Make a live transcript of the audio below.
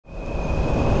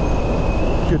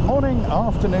Good morning,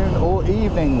 afternoon or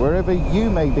evening, wherever you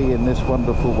may be in this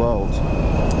wonderful world.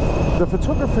 The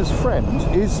photographer's friend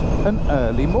is an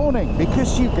early morning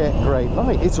because you get great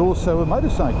light. It's also a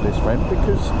motorcyclist friend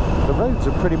because the roads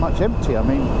are pretty much empty. I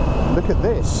mean, look at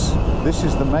this. This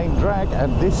is the main drag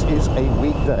and this is a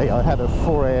weekday. I had a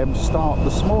 4 AM start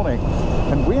this morning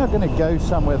and we are going to go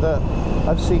somewhere that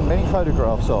I've seen many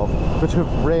photographs of but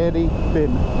have rarely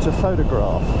been to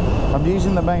photograph. I'm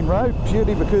using the main road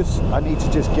purely because I need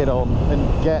to just get on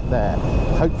and get there.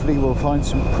 Hopefully we'll find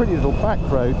some pretty little back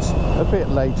roads a bit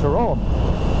later on.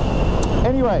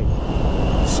 Anyway,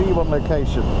 see you on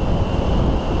location.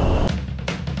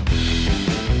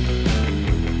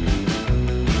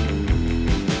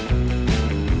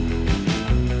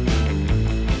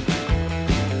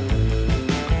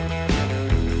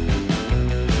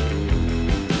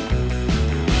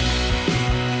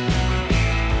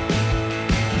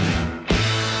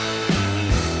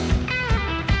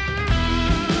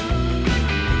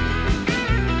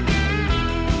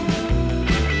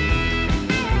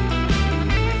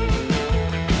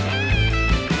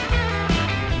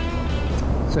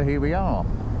 So here we are,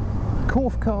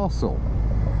 Corfe Castle.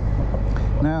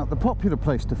 Now the popular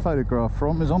place to photograph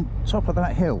from is on top of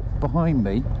that hill behind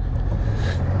me,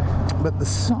 but the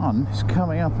sun is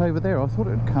coming up over there. I thought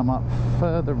it would come up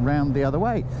further round the other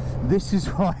way. This is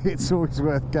why it's always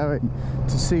worth going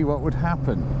to see what would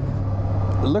happen.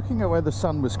 Looking at where the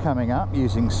sun was coming up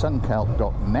using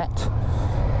suncalc.net,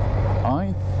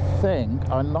 I think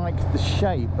I like the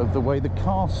shape of the way the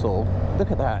castle,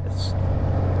 look at that, it's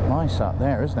nice up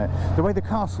there, isn't it? The way the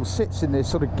castle sits in this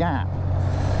sort of gap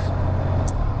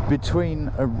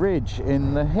between a ridge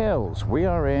in the hills. We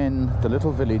are in the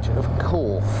little village of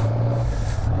Corfe.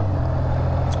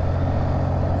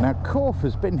 Now Corfe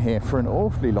has been here for an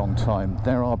awfully long time.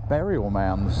 There are burial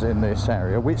mounds in this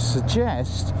area which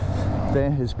suggest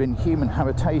there has been human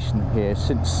habitation here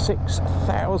since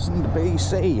 6000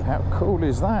 BC. How cool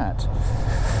is that?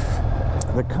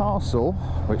 The castle,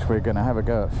 which we're going to have a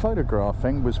go at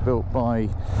photographing, was built by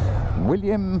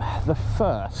William I.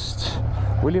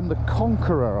 William the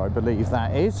Conqueror, I believe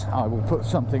that is. I will put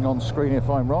something on screen if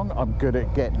I'm wrong. I'm good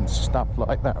at getting stuff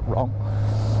like that wrong.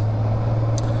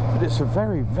 But it's a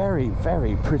very, very,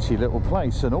 very pretty little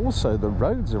place. And also the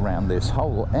roads around this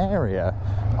whole area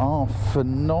are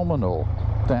phenomenal.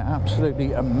 They're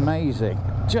absolutely amazing.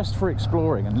 Just for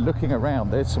exploring and looking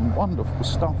around, there's some wonderful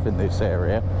stuff in this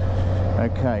area.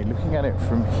 Okay, looking at it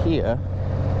from here,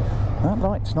 that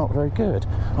light's not very good.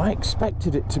 I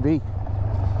expected it to be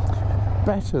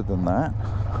better than that.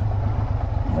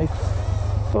 I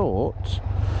thought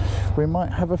we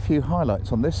might have a few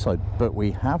highlights on this side, but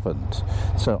we haven't.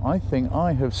 So I think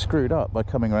I have screwed up by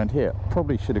coming around here.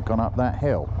 Probably should have gone up that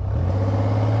hill.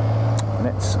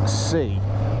 Let's see.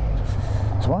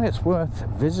 That's why it's worth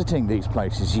visiting these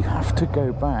places. You have to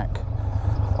go back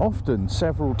often,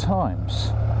 several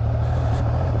times,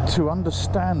 to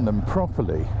understand them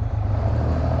properly.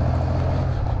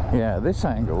 Yeah, this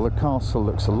angle, the castle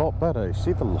looks a lot better. You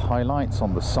see the highlights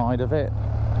on the side of it?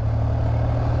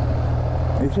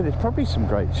 There's probably some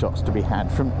great shots to be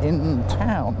had from in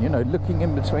town, you know, looking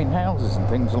in between houses and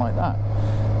things like that.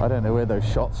 I don't know where those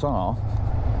shots are,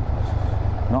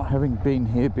 not having been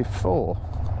here before.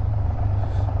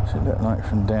 What's it look like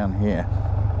from down here?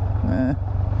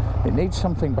 It needs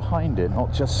something behind it,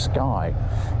 not just sky.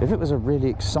 If it was a really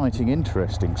exciting,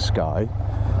 interesting sky,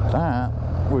 that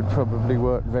would probably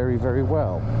work very, very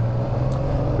well.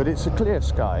 But it's a clear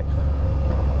sky.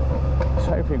 I was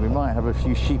hoping we might have a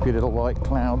few sheepy little white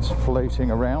clouds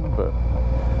floating around, but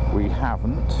we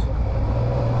haven't.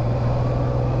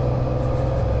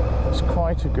 It's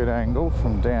quite a good angle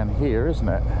from down here, isn't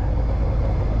it?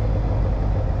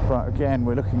 But again,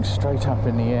 we're looking straight up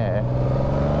in the air.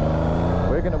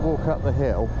 We're going to walk up the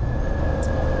hill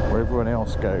where everyone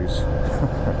else goes.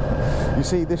 You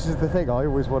see, this is the thing, I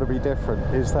always want to be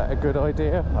different. Is that a good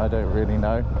idea? I don't really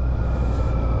know.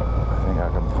 I think I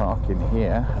can park in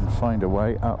here and find a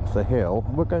way up the hill.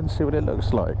 We'll go and see what it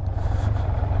looks like.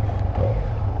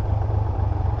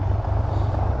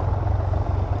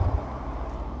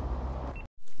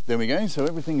 There we go, so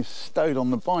everything is stowed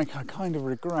on the bike. I kind of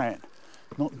regret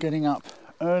not getting up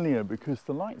earlier because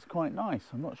the light's quite nice.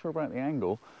 I'm not sure about the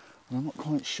angle and I'm not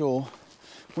quite sure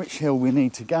which hill we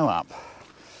need to go up.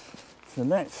 So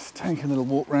let's take a little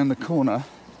walk around the corner,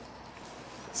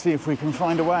 see if we can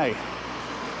find a way.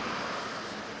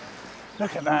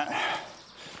 Look at that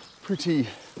pretty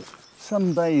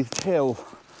sunbathed hill,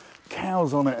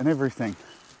 cows on it and everything.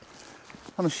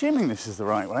 I'm assuming this is the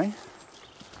right way.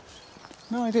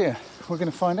 No idea. We're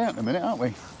going to find out in a minute, aren't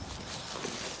we?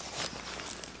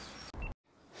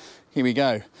 Here we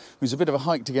go. It was a bit of a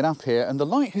hike to get up here, and the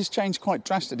light has changed quite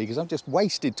drastically because I've just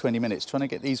wasted 20 minutes trying to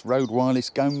get these Rode Wireless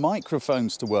Go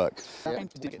microphones to work.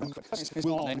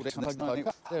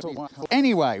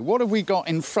 Anyway, what have we got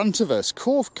in front of us?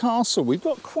 Corfe Castle. We've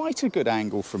got quite a good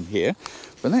angle from here,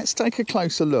 but let's take a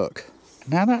closer look.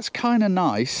 Now that's kind of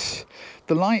nice.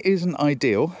 The light isn't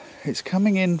ideal. It's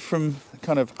coming in from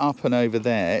kind of up and over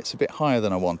there. It's a bit higher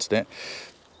than I wanted it,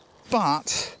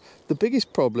 but the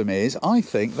biggest problem is, I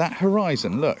think, that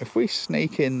horizon. Look, if we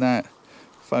sneak in that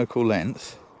focal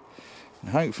length, and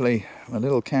hopefully my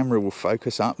little camera will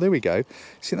focus up. There we go.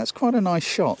 See, that's quite a nice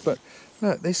shot. But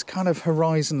look, this kind of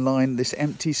horizon line, this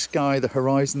empty sky, the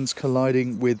horizon's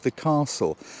colliding with the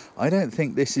castle. I don't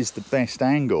think this is the best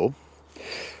angle.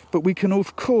 But we can,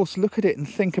 of course, look at it and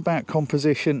think about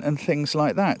composition and things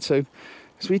like that. So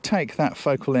as we take that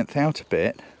focal length out a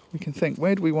bit, we can think,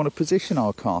 where do we want to position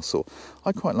our castle?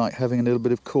 I quite like having a little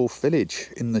bit of Corfe Village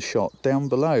in the shot down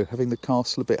below, having the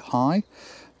castle a bit high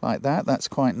like that. That's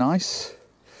quite nice.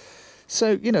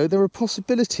 So, you know, there are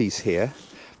possibilities here,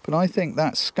 but I think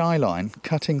that skyline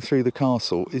cutting through the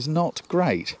castle is not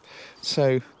great.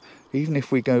 So even if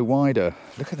we go wider,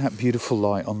 look at that beautiful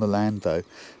light on the land though.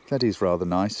 That is rather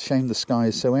nice. Shame the sky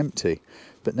is so empty,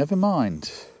 but never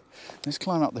mind. Let's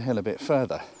climb up the hill a bit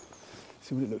further.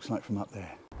 See what it looks like from up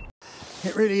there.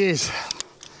 It really is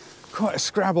quite a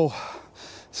scrabble.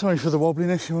 Sorry for the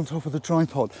wobbliness, you're on top of the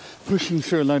tripod, pushing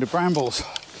through a load of brambles.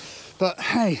 But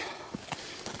hey,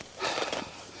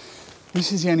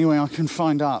 this is the only way I can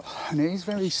find up, and it is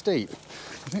very steep.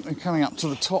 I think we're coming up to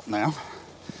the top now.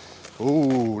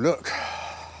 Oh, look,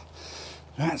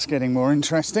 that's getting more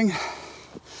interesting.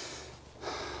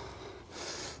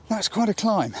 That's quite a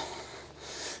climb.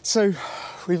 So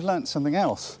we've learnt something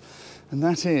else, and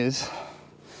that is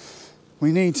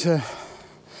we need to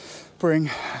bring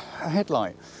a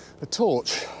headlight, a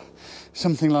torch,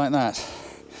 something like that.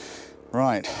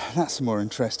 Right, that's a more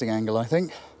interesting angle, I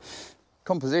think.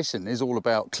 Composition is all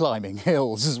about climbing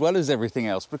hills as well as everything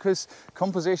else, because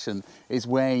composition is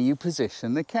where you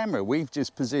position the camera. We've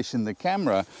just positioned the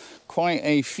camera quite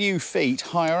a few feet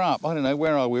higher up. I don't know,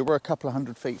 where are we? We're a couple of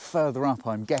 100 feet further up,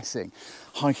 I'm guessing,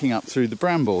 hiking up through the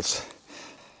brambles.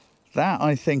 That,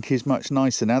 I think, is much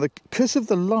nicer. Now, because of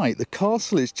the light, the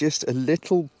castle is just a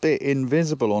little bit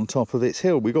invisible on top of its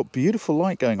hill. We've got beautiful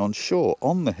light going on shore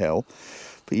on the hill,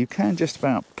 but you can just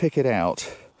about pick it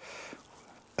out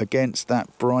against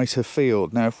that brighter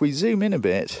field. Now, if we zoom in a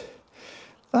bit,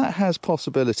 that has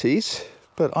possibilities,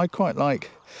 but I quite like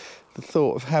the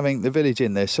thought of having the village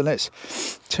in there. So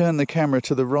let's turn the camera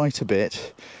to the right a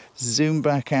bit, zoom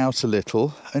back out a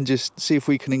little, and just see if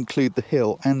we can include the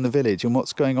hill and the village and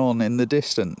what's going on in the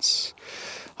distance.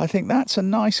 I think that's a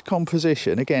nice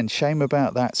composition. Again, shame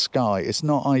about that sky, it's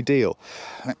not ideal.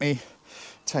 Let me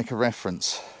take a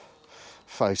reference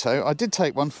photo. I did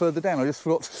take one further down, I just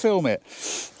forgot to film it.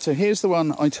 So here's the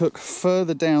one I took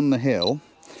further down the hill.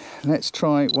 Let's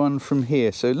try one from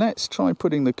here. So let's try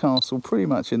putting the castle pretty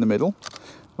much in the middle,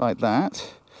 like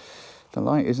that. The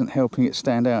light isn't helping it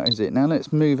stand out, is it? Now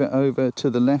let's move it over to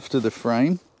the left of the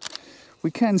frame.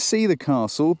 We can see the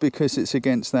castle because it's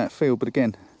against that field, but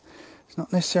again, it's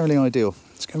not necessarily ideal.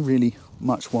 Let's go really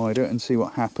much wider and see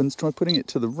what happens. Try putting it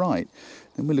to the right.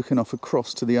 Then we're looking off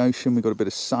across to the ocean. We've got a bit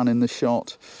of sun in the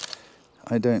shot.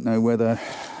 I don't know whether...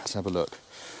 Let's have a look.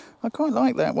 I quite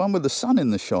like that one with the sun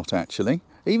in the shot, actually.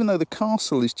 Even though the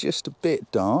castle is just a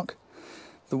bit dark.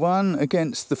 The one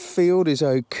against the field is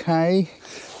okay.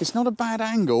 It's not a bad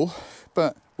angle,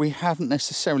 but we haven't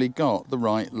necessarily got the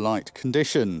right light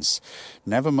conditions.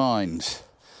 Never mind.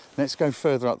 Let's go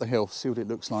further up the hill, see what it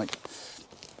looks like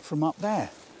from up there.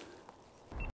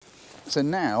 So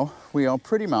now we are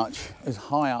pretty much as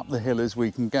high up the hill as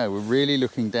we can go. We're really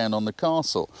looking down on the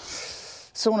castle.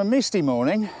 So on a misty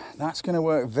morning, that's going to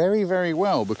work very, very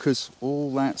well because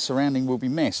all that surrounding will be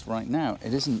mist. Right now,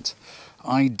 it isn't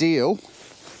ideal.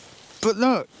 But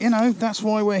look, you know, that's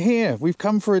why we're here. We've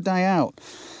come for a day out.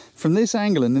 From this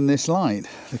angle and in this light,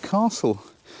 the castle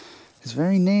has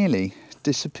very nearly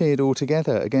disappeared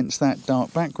altogether against that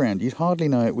dark background. You'd hardly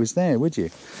know it was there, would you?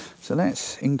 So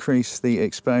let's increase the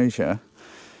exposure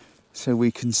so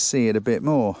we can see it a bit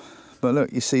more. But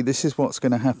look, you see, this is what's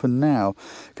going to happen now.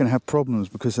 Going to have problems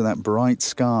because of that bright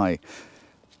sky.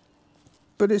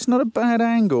 But it's not a bad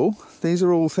angle. These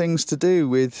are all things to do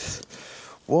with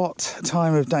what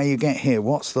time of day you get here,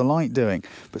 what's the light doing.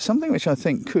 But something which I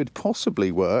think could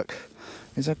possibly work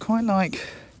is I quite like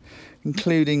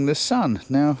including the sun.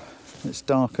 Now, let's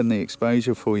darken the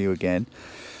exposure for you again,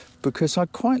 because I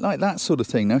quite like that sort of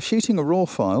thing. Now, shooting a raw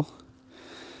file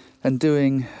and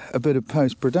doing a bit of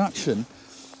post-production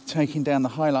taking down the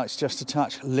highlights just a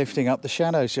touch, lifting up the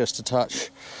shadows just a touch.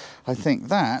 I think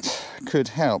that could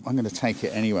help. I'm going to take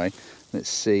it anyway. Let's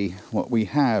see what we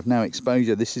have. Now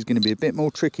exposure, this is going to be a bit more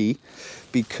tricky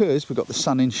because we've got the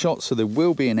sun in shot, so there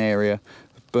will be an area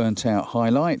of burnt out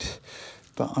highlight.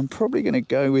 But I'm probably going to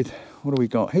go with, what do we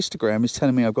got? Histogram is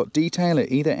telling me I've got detail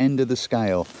at either end of the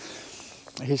scale.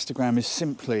 A histogram is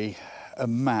simply a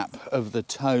map of the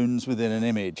tones within an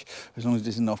image. As long as it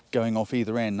isn't going off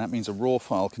either end, that means a raw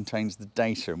file contains the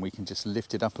data and we can just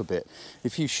lift it up a bit.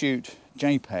 If you shoot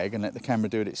JPEG and let the camera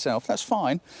do it itself, that's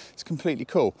fine, it's completely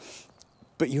cool.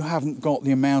 But you haven't got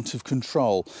the amount of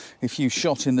control. If you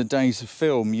shot in the days of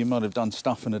film, you might have done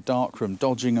stuff in a darkroom,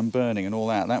 dodging and burning and all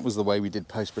that. That was the way we did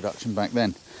post-production back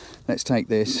then. Let's take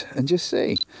this and just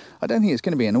see. I don't think it's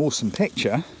going to be an awesome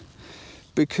picture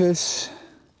because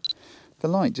the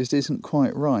light just isn't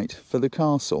quite right for the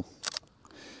castle.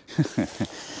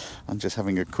 I'm just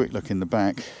having a quick look in the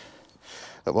back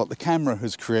at what the camera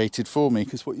has created for me,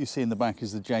 because what you see in the back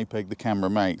is the JPEG the camera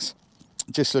makes.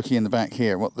 Just looking in the back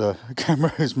here, what the camera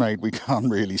has made, we can't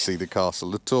really see the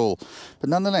castle at all.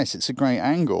 But nonetheless, it's a great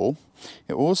angle.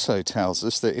 It also tells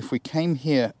us that if we came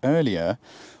here earlier,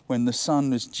 when the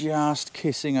sun was just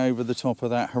kissing over the top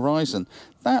of that horizon,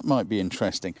 that might be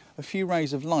interesting. A few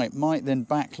rays of light might then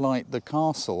backlight the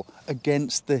castle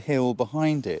against the hill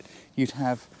behind it. You'd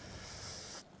have,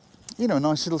 you know, a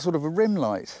nice little sort of a rim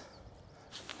light.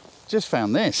 Just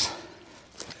found this.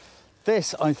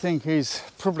 This, I think, is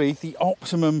probably the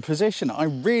optimum position. I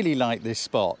really like this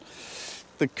spot.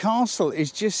 The castle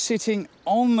is just sitting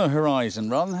on the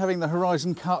horizon. Rather than having the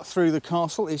horizon cut through the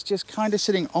castle, it's just kind of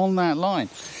sitting on that line.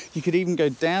 You could even go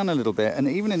down a little bit, and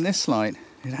even in this light,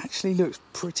 it actually looks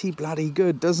pretty bloody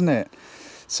good, doesn't it?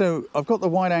 So I've got the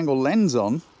wide angle lens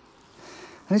on,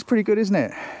 and it's pretty good, isn't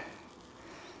it?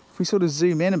 If we sort of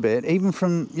zoom in a bit, even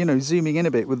from, you know, zooming in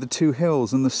a bit with the two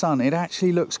hills and the sun, it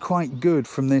actually looks quite good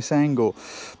from this angle.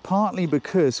 Partly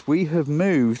because we have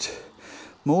moved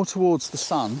more towards the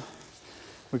sun.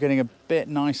 We're getting a bit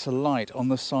nicer light on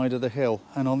the side of the hill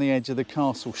and on the edge of the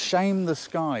castle. Shame the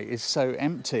sky is so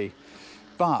empty.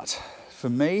 But for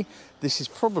me, this is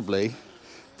probably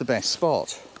the best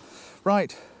spot.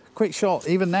 Right, quick shot,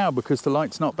 even now, because the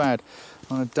light's not bad.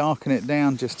 I'm going to darken it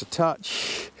down just a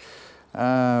touch.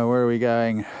 Where are we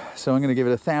going? So I'm going to give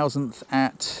it 1,000th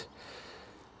at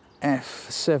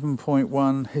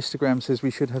f7.1. Histogram says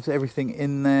we should have everything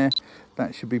in there.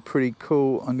 That should be pretty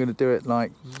cool. I'm going to do it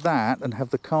like that and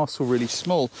have the castle really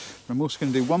small. I'm also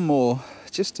going to do one more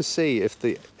just to see if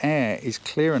the air is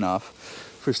clear enough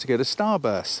for us to get a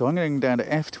starburst. So I'm going down to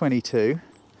f22. I'm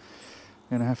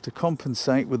going to have to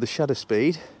compensate with the shutter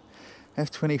speed.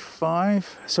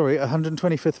 f25, sorry,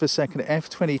 125th of a second,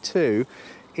 f22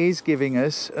 is giving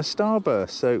us a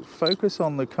starburst. So focus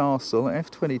on the castle,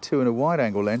 f22 and a wide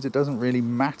angle lens, it doesn't really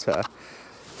matter.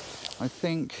 I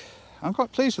think I'm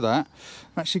quite pleased with that.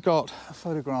 I've actually got a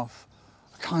photograph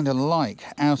I kind of like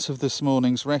out of this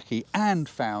morning's recce and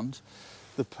found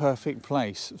the perfect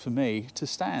place for me to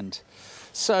stand.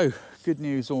 So good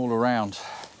news all around.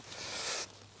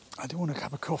 I do want a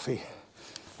cup of coffee,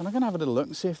 and I'm going to have a little look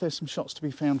and see if there's some shots to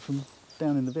be found from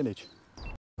down in the village.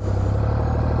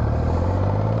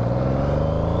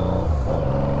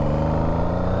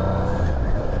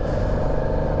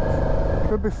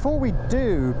 But before we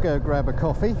do go grab a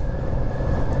coffee,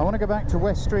 I want to go back to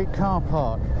West Street Car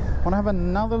Park. I want to have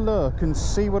another look and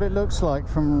see what it looks like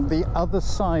from the other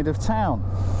side of town.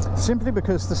 Simply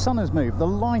because the sun has moved, the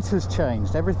light has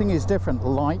changed, everything is different.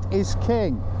 Light is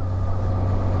king.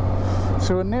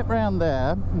 So we'll nip round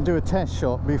there and do a test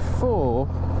shot before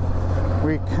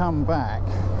we come back.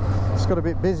 It's got a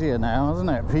bit busier now, hasn't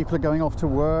it? People are going off to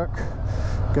work,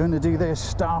 going to do their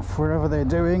stuff wherever they're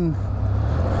doing.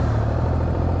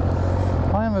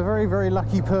 I am a very, very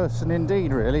lucky person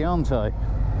indeed, really, aren't I?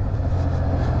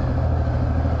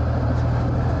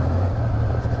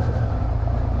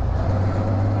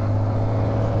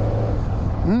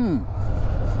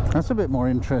 That's a bit more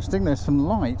interesting. There's some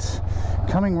light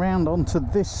coming round onto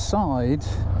this side.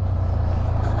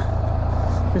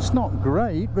 It's not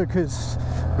great because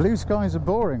blue skies are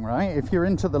boring, right? If you're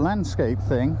into the landscape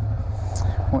thing,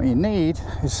 what you need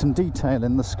is some detail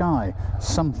in the sky.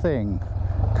 Something.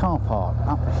 Car park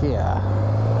up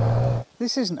here.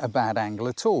 This isn't a bad angle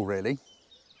at all, really.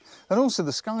 And also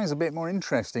the sky is a bit more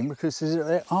interesting because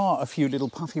there are a few little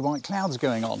puffy white clouds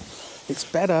going on. It's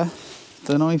better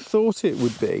than I thought it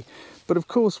would be. But of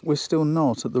course we're still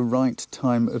not at the right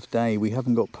time of day. We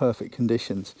haven't got perfect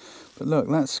conditions. But look,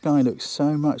 that sky looks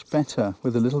so much better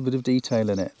with a little bit of detail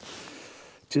in it.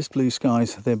 Just blue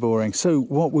skies, they're boring. So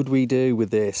what would we do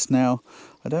with this? Now,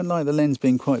 I don't like the lens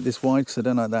being quite this wide because I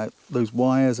don't like those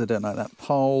wires, I don't like that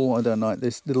pole, I don't like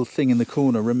this little thing in the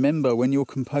corner. Remember, when you're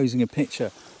composing a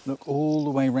picture, look all the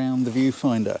way around the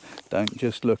viewfinder. Don't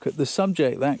just look at the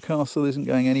subject. That castle isn't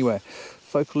going anywhere.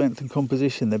 Focal length and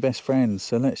composition, they're best friends.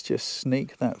 So let's just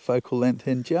sneak that focal length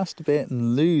in just a bit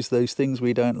and lose those things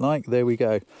we don't like. There we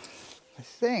go. I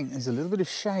think there's a little bit of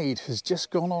shade has just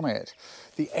gone on it.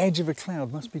 The edge of a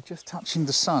cloud must be just touching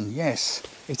the sun. Yes,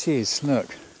 it is.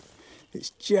 Look. It's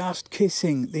just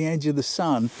kissing the edge of the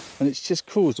sun, and it's just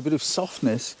caused a bit of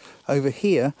softness over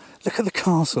here. Look at the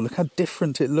castle, look how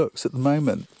different it looks at the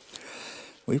moment.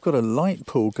 We've got a light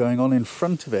pool going on in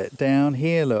front of it, down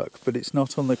here, look, but it's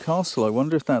not on the castle. I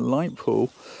wonder if that light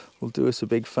pool will do us a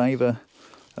big favour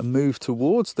and move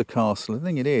towards the castle. I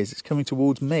think it is, it's coming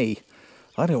towards me.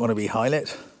 I don't want to be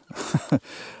highlight.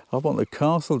 I want the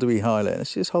castle to be highlight.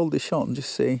 Let's just hold the shot and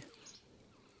just see.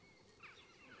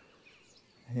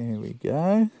 Here we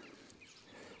go.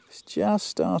 It's just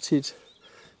started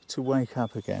to wake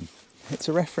up again. It's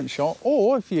a reference shot,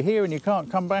 or if you're here and you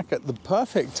can't come back at the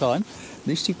perfect time, at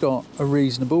least you've got a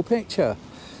reasonable picture.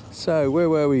 So where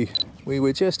were we? We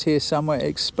were just here somewhere.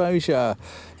 Exposure.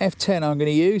 F10 I'm going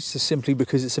to use simply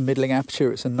because it's a middling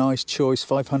aperture. It's a nice choice.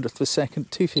 500th per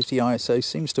second, 250 ISO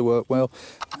seems to work well.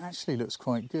 It actually looks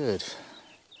quite good.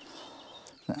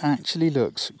 It actually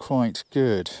looks quite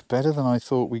good. Better than I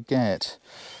thought we'd get.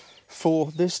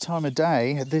 For this time of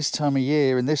day, at this time of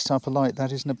year, in this type of light,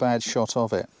 that isn't a bad shot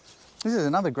of it. This is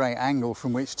another great angle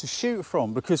from which to shoot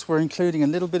from, because we're including a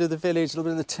little bit of the village, a little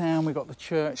bit of the town, we've got the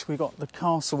church, we've got the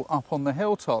castle up on the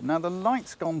hilltop. Now the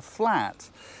light's gone flat.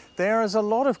 There is a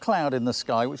lot of cloud in the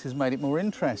sky, which has made it more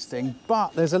interesting,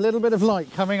 but there's a little bit of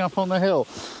light coming up on the hill.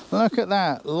 Look at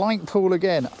that, light pool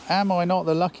again. Am I not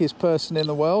the luckiest person in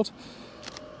the world?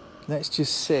 Let's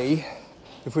just see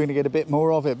if we're going to get a bit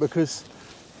more of it, because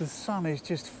the sun is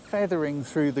just feathering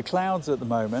through the clouds at the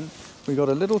moment. We've got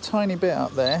a little tiny bit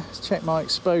up there. Let's check my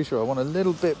exposure. I want a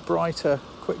little bit brighter.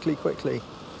 Quickly.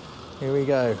 Here we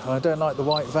go. I don't like the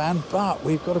white van, but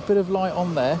we've got a bit of light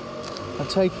on there. I'm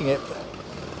taking it,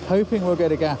 hoping we'll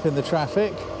get a gap in the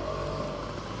traffic.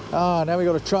 Ah, now we've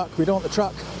got a truck. We don't want the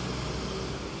truck.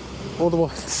 All the way.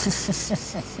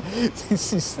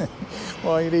 This is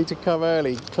why you need to come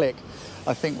early. Click.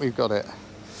 I think we've got it.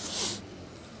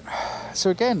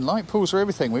 So again, light pools are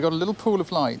everything. We've got a little pool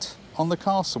of light on the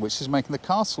castle, which is making the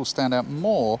castle stand out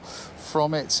more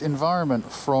from its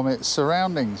environment, from its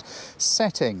surroundings,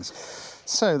 settings.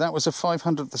 So that was a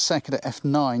 500th a second at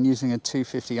f9 using a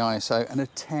 250 ISO and a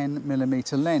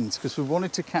 10mm lens, because we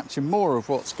wanted to capture more of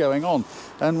what's going on.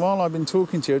 And while I've been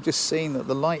talking to you, I've just seen that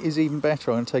the light is even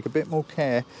better. I'm going to take a bit more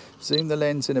care, zoom the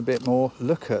lens in a bit more.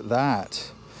 Look at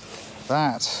that.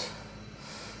 That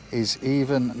is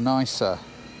even nicer.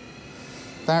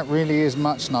 That really is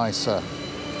much nicer.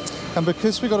 And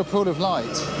because we've got a pool of light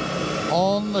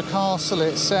on the castle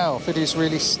itself, it is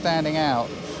really standing out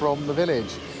from the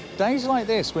village. Days like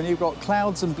this, when you've got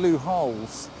clouds and blue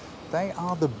holes, they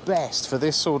are the best for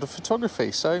this sort of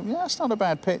photography. So yeah, it's not a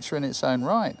bad picture in its own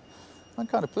right. I'm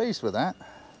kind of pleased with that.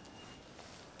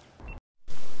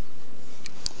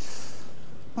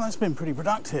 Well, that's been pretty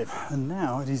productive, and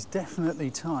now it is definitely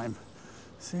time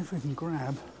to see if we can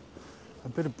grab a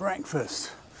bit of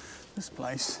breakfast. This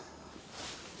place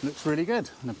looks really good,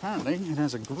 and apparently it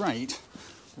has a great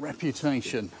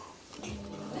reputation.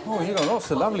 Oh, you've got lots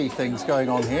of lovely things going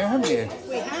on here, haven't you?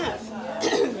 We have.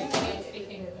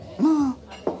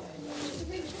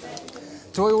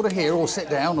 Do I order here or sit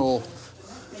down, or?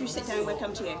 If you sit down, we'll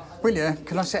come to you. Will you?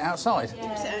 Can I sit outside? Sit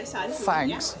outside.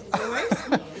 Thanks. Yeah, no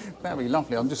worries. That'd be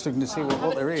lovely. I'm just looking to see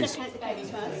what there is. Check out the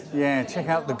goodies first. Yeah, check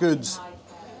out the goods.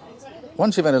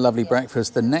 Once you've had a lovely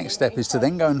breakfast, the next step is to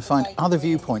then go and find other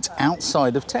viewpoints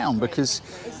outside of town, because,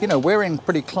 you know, we're in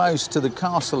pretty close to the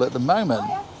castle at the moment.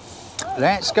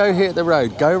 Let's go hit the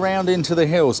road, go round into the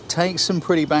hills, take some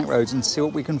pretty back roads and see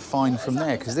what we can find from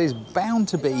there, because there's bound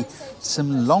to be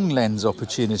some long lens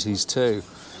opportunities too.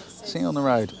 See you on the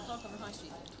road.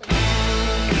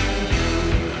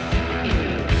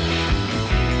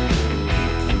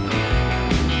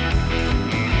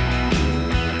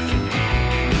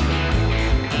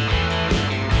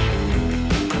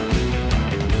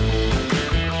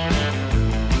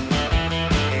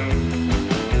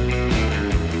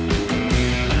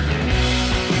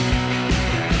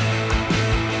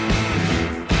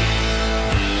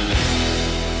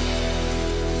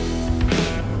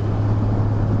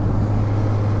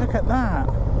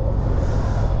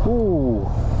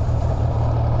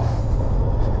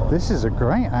 This is a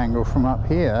great angle from up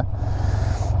here.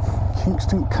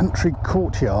 Kingston Country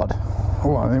Courtyard.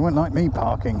 Oh, they won't like me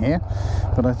parking here,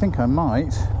 but I think I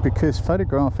might, because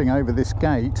photographing over this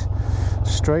gate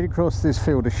straight across this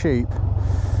field of sheep,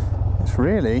 it's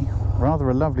really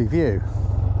rather a lovely view.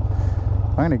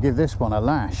 I'm going to give this one a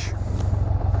lash.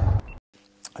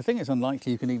 I think it's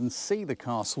unlikely you can even see the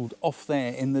castle off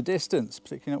there in the distance,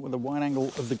 particularly not with the wide angle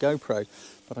of the GoPro,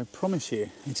 but I promise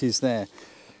you it is there.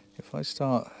 If I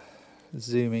start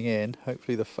zooming in,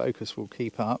 hopefully the focus will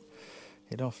keep up.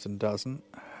 It often doesn't.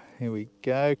 Here we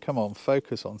go. Come on,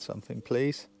 focus on something,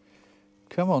 please.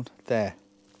 Come on, there.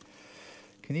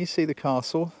 Can you see the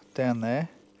castle down there?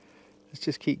 Let's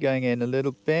just keep going in a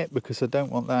little bit because I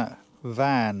don't want that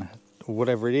van or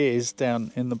whatever it is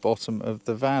down in the bottom of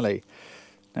the valley.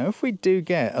 Now, if we do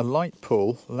get a light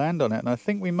pull, land on it, and I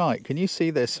think we might. Can you see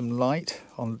there's some light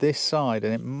on this side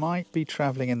and it might be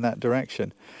travelling in that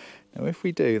direction? Now, if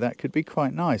we do, that could be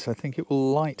quite nice. I think it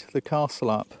will light the castle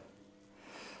up.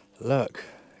 Look.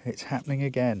 It's happening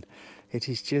again. It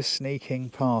is just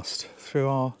sneaking past through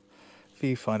our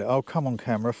viewfinder. Oh, come on,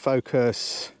 camera,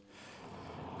 focus.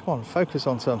 Come on, focus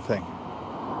on something.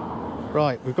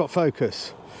 Right, we've got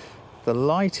focus. The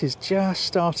light is just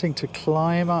starting to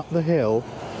climb up the hill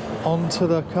onto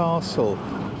the castle.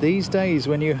 These days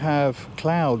when you have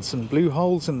clouds and blue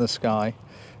holes in the sky,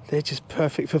 they're just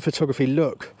perfect for photography.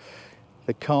 Look,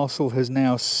 the castle has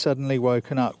now suddenly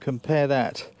woken up. Compare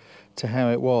that to how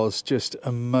it was just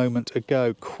a moment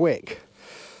ago. Quick.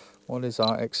 What is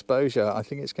our exposure? I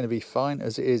think it's going to be fine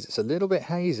as it is. It's a little bit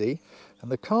hazy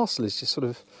and the castle is just sort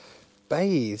of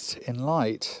bathed in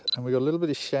light and we've got a little bit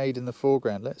of shade in the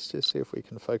foreground. Let's just see if we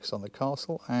can focus on the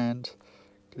castle and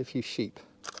get a few sheep.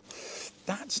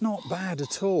 That's not bad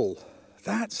at all.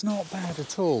 That's not bad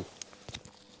at all.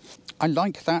 I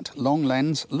like that long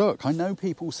lens. Look, I know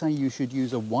people say you should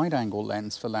use a wide angle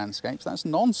lens for landscapes. That's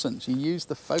nonsense. You use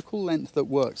the focal length that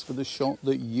works for the shot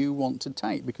that you want to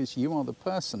take because you are the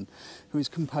person who is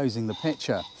composing the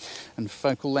picture. And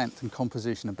focal length and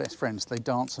composition are best friends. They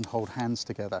dance and hold hands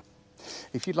together.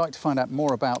 If you'd like to find out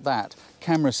more about that,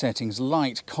 camera settings,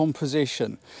 light,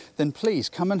 composition, then please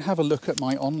come and have a look at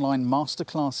my online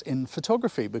masterclass in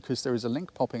photography because there is a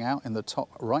link popping out in the top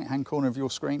right-hand corner of your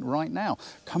screen right now.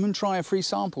 Come and try a free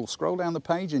sample. Scroll down the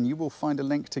page and you will find a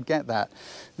link to get that.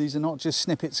 These are not just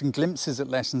snippets and glimpses at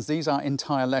lessons. These are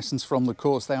entire lessons from the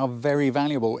course. They are very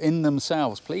valuable in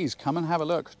themselves. Please come and have a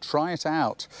look. Try it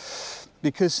out.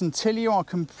 Because until you are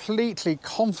completely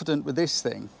confident with this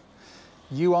thing,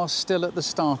 you are still at the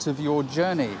start of your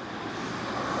journey.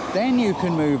 Then you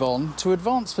can move on to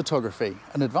advanced photography.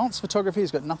 And advanced photography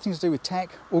has got nothing to do with tech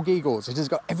or gewgaws. It has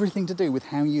got everything to do with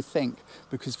how you think,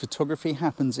 because photography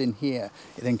happens in here.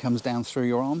 It then comes down through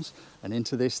your arms and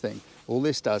into this thing. All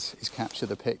this does is capture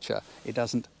the picture. It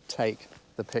doesn't take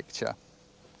the picture.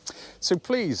 So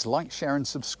please like, share and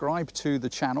subscribe to the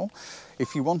channel.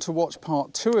 If you want to watch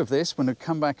part 2 of this, when I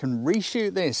come back and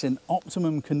reshoot this in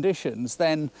optimum conditions,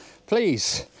 then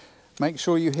please make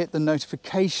sure you hit the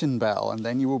notification bell and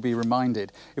then you will be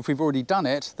reminded. If we've already done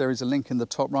it, there is a link in the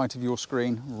top right of your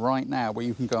screen right now where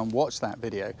you can go and watch that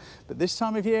video. But this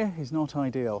time of year is not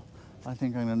ideal. I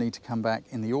think I'm going to need to come back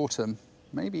in the autumn,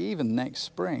 maybe even next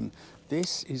spring.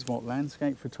 This is what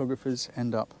landscape photographers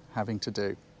end up having to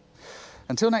do.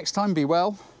 Until next time, be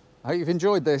well. I hope you've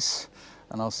enjoyed this,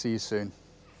 and I'll see you soon.